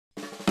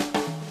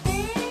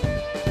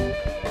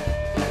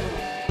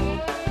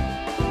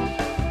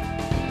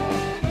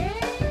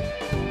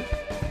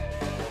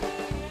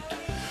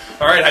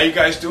Alright, how you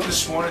guys doing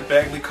this morning?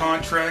 Bagley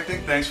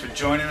Contracting. Thanks for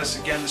joining us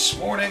again this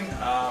morning.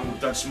 We've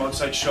done some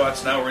outside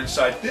shots, now we're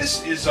inside.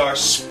 This is our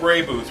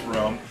spray booth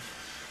room.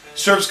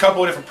 Serves a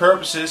couple of different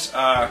purposes.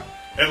 At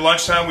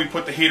lunchtime we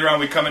put the heater on,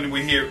 we come in, in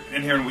here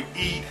and we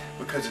eat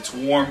because it's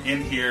warm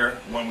in here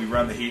when we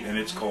run the heat and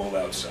it's cold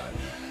outside.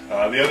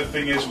 The other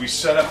thing is we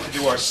set up to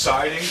do our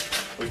siding.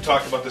 We've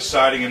talked about the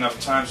siding enough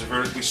times. The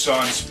vertically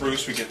sawn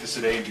spruce, we get this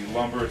at A&B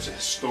Lumber. It's a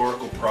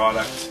historical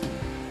product.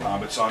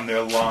 It's on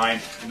their line,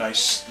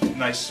 nice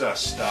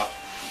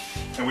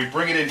stuff. And we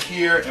bring it in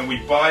here and we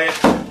buy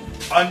it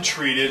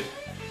untreated.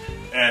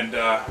 And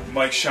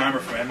Mike Scheimer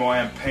from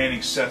MOM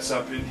Painting sets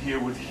up in here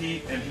with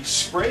heat and he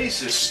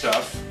sprays this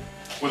stuff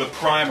with a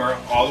primer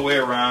all the way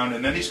around,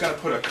 and then he's going to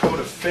put a coat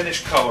of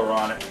finish color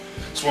on it.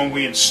 So when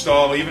we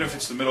install, even if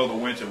it's the middle of the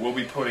winter, we'll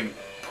be putting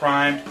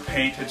primed,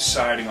 painted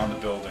siding on the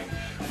building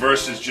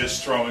versus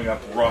just throwing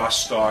up raw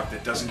stock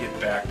that doesn't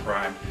get back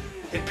primed.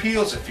 It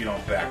peels if you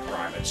don't back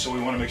prime it. So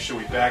we want to make sure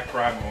we back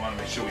prime, we want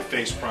to make sure we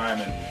face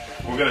prime, and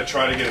we're going to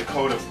try to get a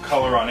coat of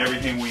color on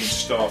everything we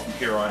install from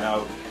here on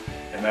out,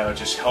 and that'll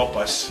just help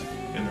us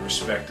in the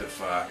respect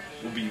of,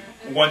 we'll be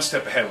one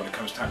step ahead when it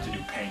comes time to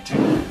do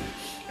painting.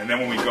 And then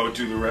when we go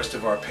do the rest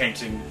of our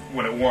painting,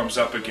 when it warms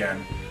up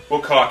again, we'll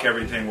caulk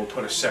everything, we'll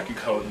put a second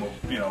coat, and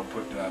we'll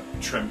put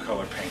trim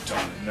color paint on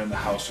it, and then the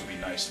house will be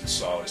nice and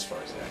solid as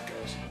far as that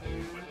goes.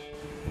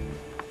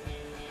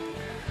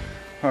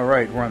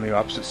 Alright, we're on the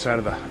opposite side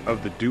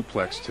of the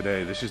duplex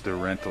today. This is the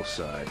rental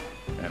side,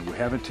 and we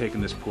haven't taken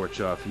this porch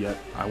off yet.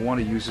 I want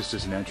to use this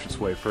as an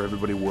entranceway for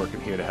everybody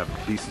working here to have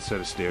a decent set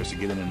of stairs to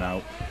get in and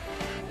out.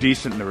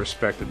 Decent in the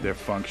respect that they're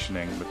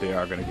functioning, but they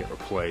are going to get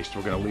replaced.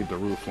 We're going to leave the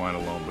roof line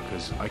alone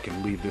because I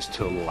can leave this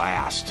till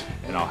last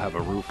and I'll have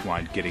a roof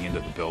line getting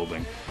into the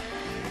building.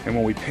 And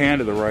when we pan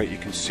to the right, you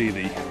can see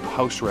the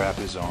house wrap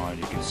is on.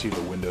 You can see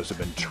the windows have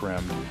been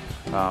trimmed.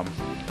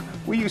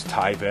 We use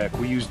Tyvek,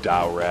 we use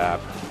Dow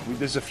Wrap.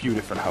 There's a few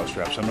different house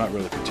wraps. I'm not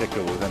really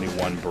particular with any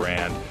one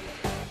brand.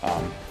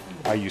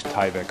 I used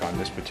Tyvek on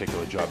this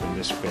particular job in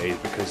this phase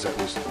because that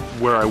was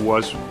where I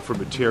was for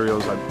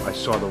materials. I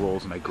saw the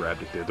rolls and I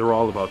grabbed it there. They're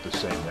all about the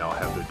same. They all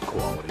have good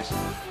qualities.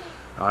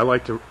 I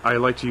like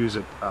to use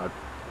a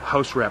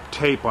house wrap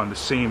tape on the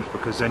seams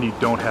because then you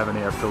don't have an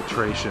air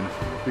filtration.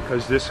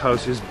 Because this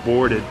house is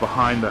boarded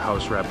behind the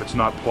house wrap. It's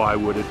not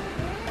plywooded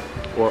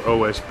or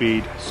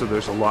OSB'd, so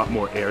there's a lot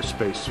more air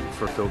space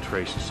for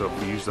filtration. So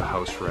if you use the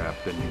house wrap,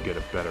 then you get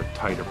a better,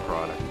 tighter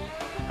product.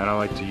 And I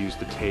like to use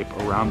the tape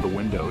around the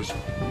windows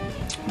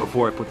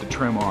before I put the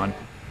trim on,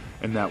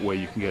 and that way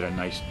you can get a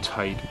nice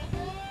tight,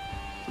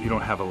 you don't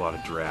have a lot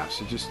of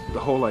drafts. It's just the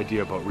whole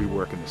idea about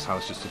reworking this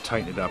house is to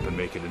tighten it up and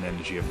make it an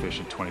energy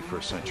efficient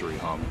 21st century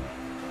home.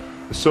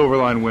 The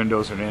Silverline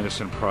windows are an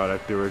Anderson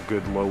product. They're a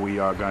good low E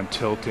argon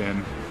tilt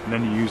in, and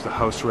then you use the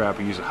house wrap,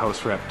 you use a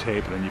house wrap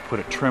tape, and then you put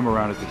a trim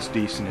around it that's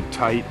decent and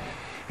tight,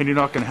 and you're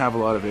not going to have a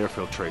lot of air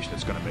filtration.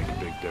 It's going to make a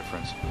big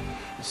difference.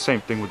 Same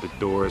thing with the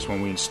doors.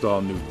 When we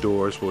install new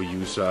doors, we'll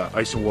use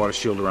ice and water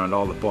shield around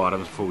all the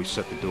bottoms before we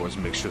set the doors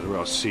and make sure they're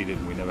all seated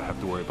and we never have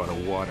to worry about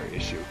a water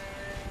issue.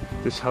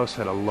 This house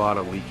had a lot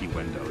of leaky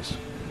windows.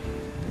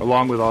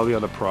 Along with all the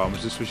other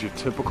problems, this was your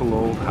typical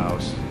old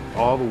house.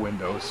 All the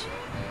windows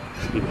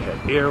either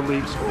had air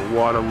leaks or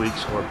water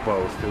leaks or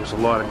both. There was a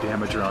lot of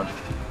damage around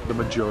the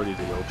majority of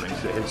the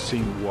openings. They had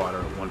seen water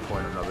at one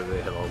point or another.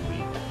 They had all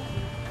leaked.